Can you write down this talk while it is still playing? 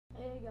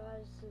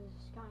This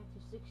is Counting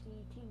to 60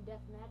 Team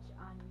Deathmatch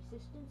on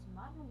Ressistance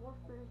Modern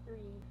Warfare 3.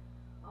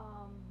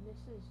 This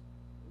is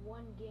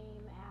one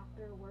game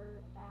after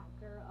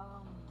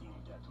Team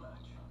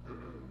Deathmatch.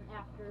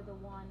 after the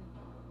one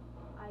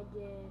I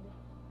did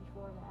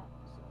before that.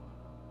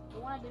 So the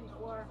one I did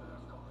before,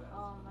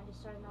 I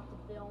decided not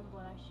to film,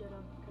 but I should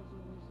have because it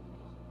was amazing.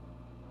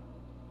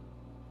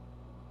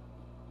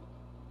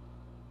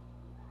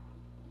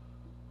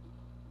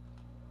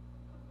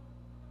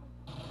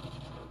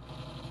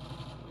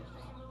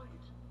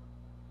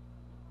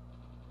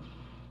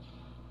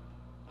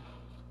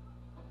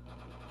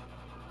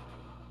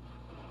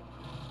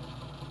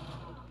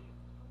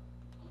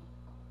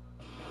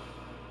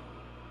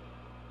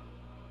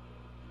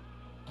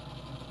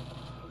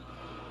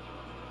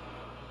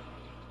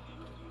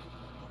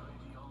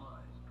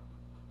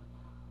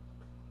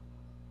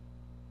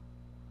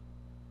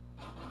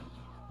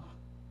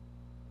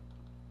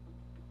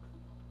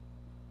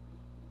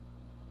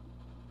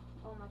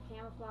 Oh, my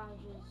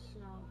camouflage is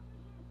snow.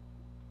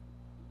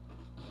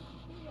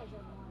 You guys are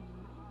one.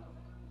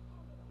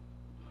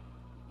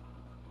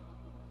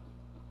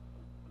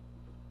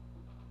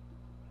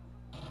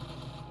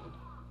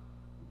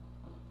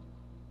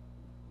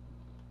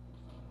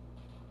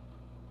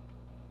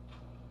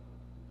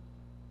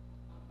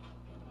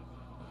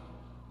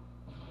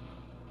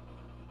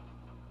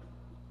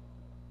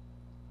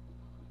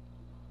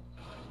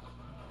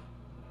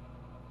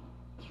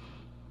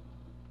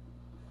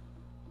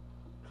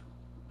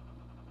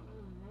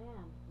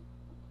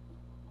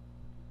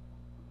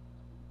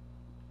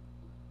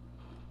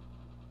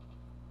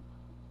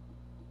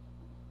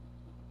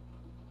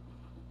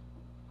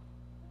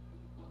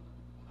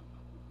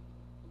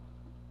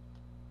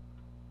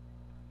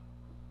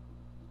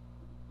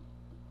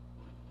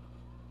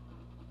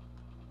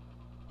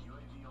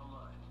 UAV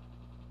online.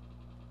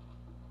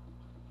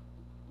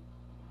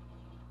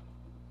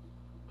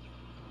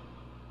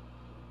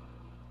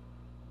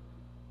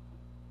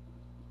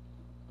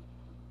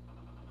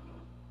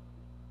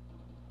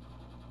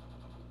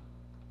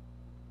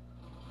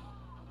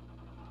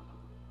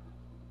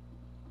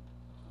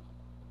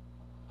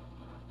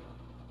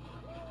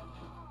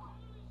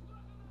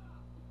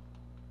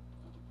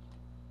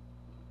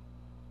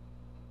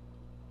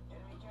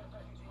 Enemy care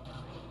package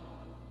incoming.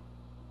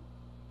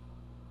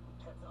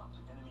 Heads up,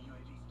 enemy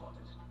UAV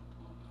spotted.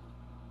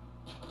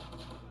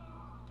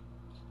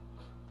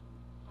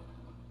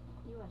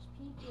 USP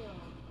kill.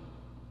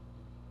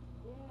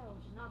 Yeah,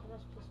 which is not the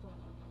best pistol.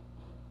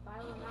 But I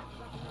would not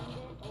recommend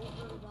it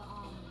over the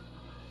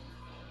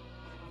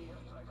Enemy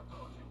airstrike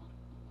approaching.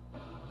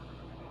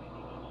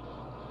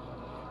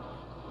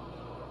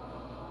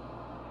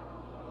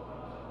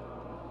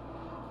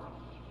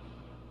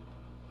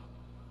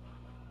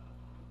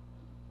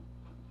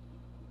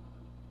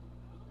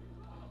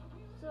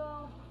 So,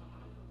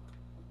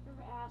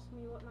 never asked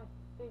me what my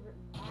favorite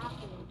map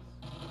is.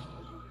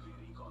 UAV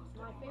recon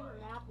My standing favorite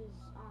by. map is,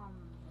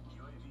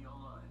 UAV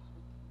online.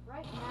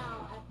 right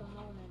now, at the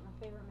moment, my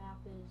favorite map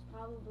is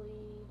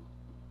probably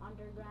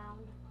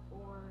Underground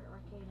or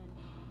Arcaden.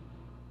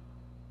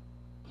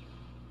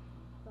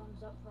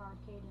 Thumbs up for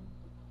Arcaden.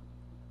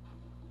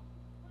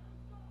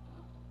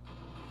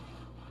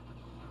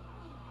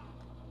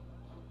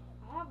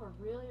 I have a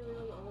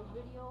really old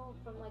video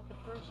from like the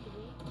first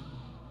week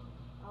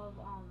of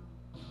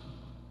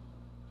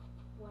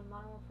when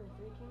Modern Warfare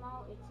 3 came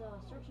out. It's a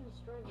search and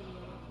destroy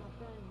video. It's my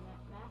friend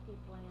Matthew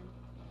playing.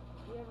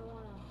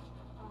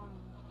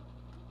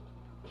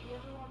 If you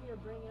ever want me to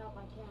bring it up,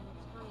 I can.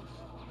 It's kind of,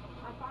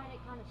 I find it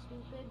kind of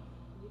stupid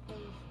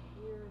because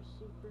we're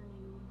super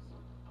noobs,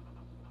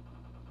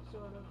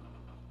 sort of.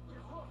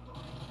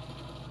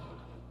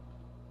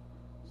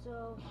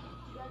 So if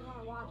you guys want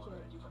to watch it,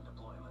 Ready for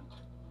deployment.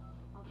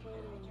 I'll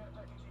Enemy totally care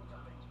package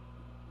incoming.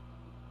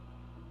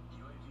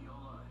 UAV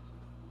online.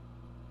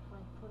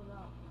 like put it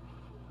up.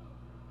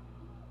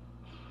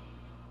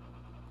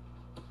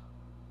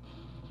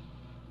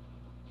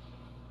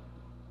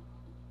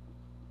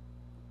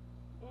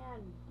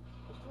 And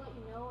just to let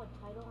you know, a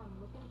title I'm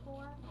looking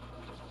for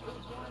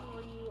is one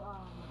where you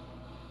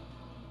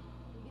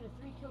get a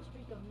 3 kill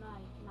streak of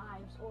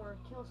knives, or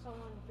kill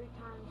someone 3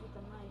 times with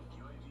a knife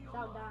UAV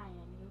without online.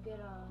 dying. You get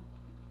a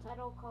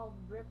title called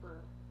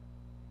Ripper.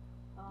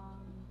 I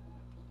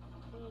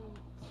mean,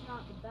 it's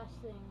not the best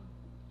thing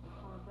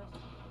or best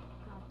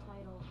kind of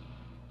title.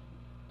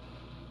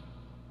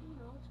 You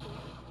know, it's cool.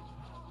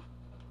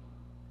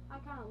 I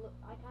kind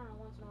of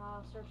once in a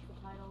while search for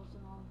titles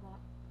and all of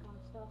that kind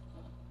of stuff.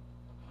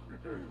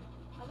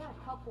 I got a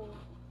couple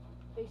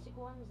basic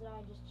ones that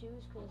I just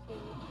choose because they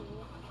look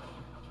cool.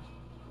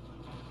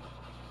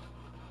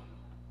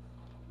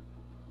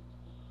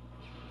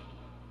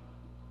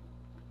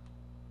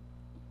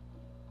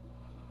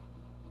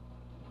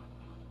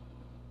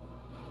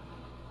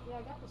 Yeah,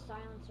 I got the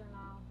silencer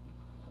now.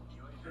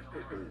 UAV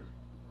online.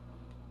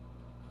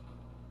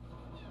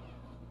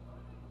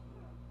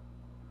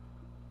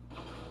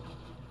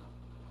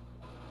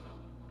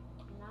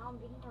 Now I'm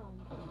getting home.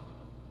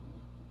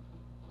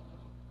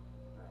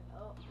 Alright,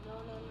 oh, no.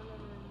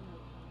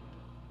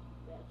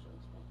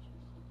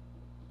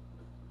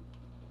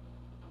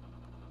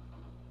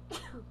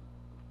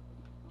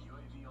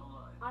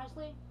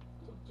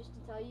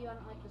 tell you I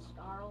don't like the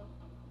Scarl.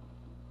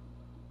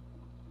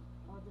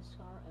 Or the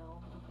Scar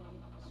L. Okay,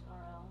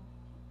 Scar L.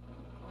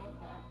 Call it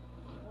that.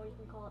 Or you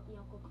can call it the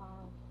Uncle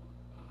Carl.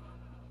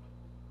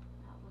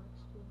 That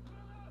works too.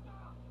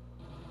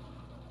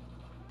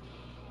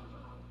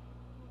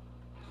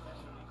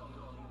 Enemy recon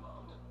drone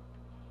inbound.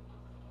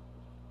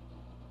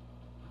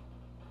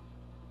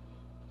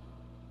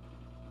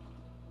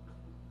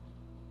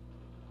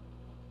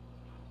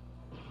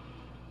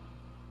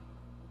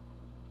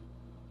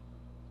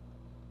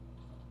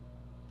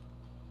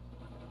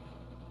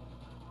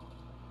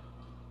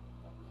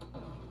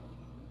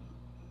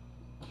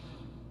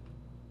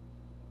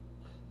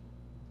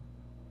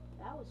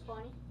 That was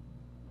funny.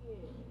 Yeah.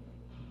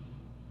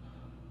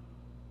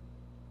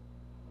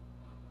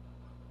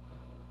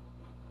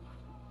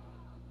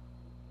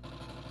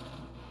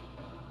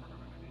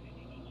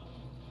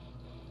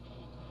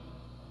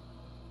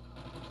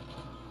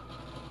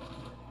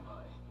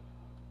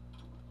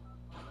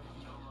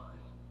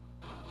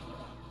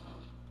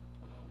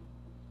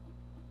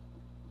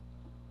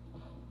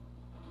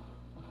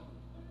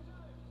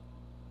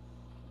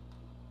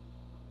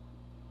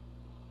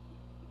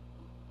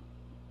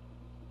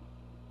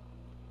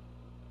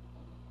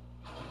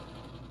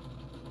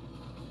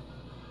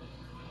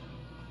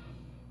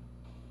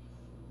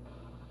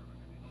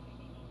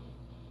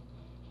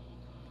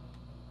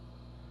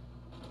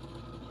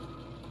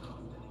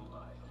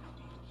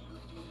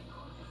 Standing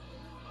by.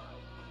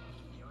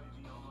 UAV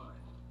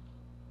online.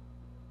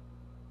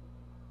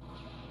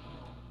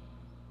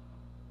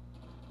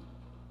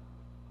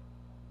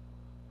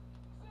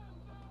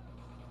 Standing by.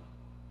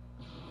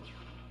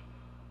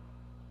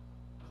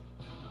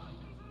 Repeat. UAV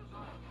recon is standing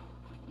by. UAV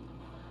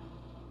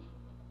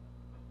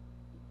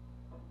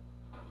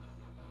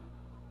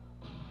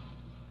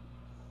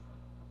online.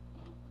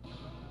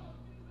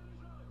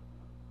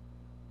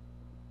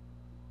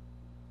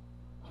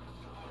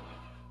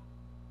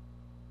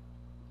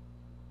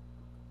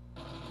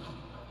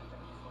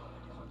 Enemy flag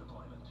ready for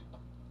deployment.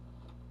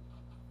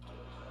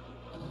 Friendly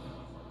weapons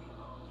ready for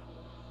inbound.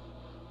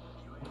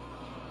 UAV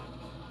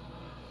online.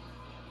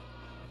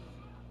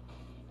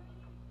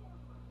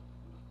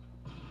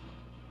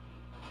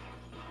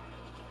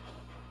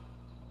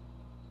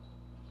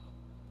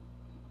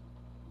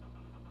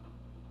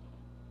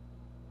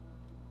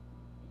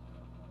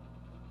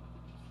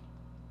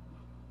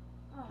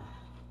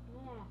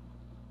 Man.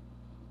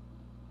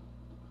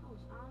 I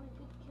was on a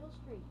good kill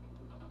streak.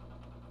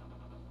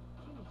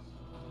 Jeez.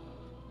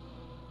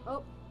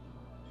 Oh,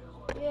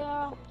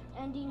 yeah.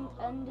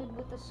 Ended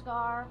with the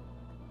Scar.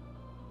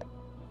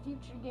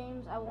 Future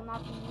games, I will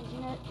not be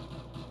using it.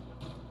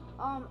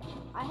 I'm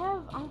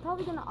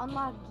probably gonna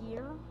unlock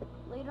gear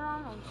later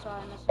on. I'm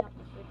sorry, I'm messing up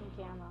the freaking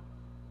camera.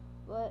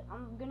 But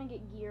I'm gonna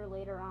get gear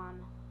later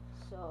on.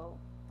 So,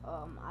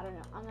 I don't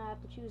know. I'm gonna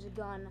have to choose a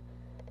gun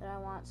that I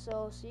want.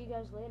 So, see you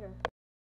guys later.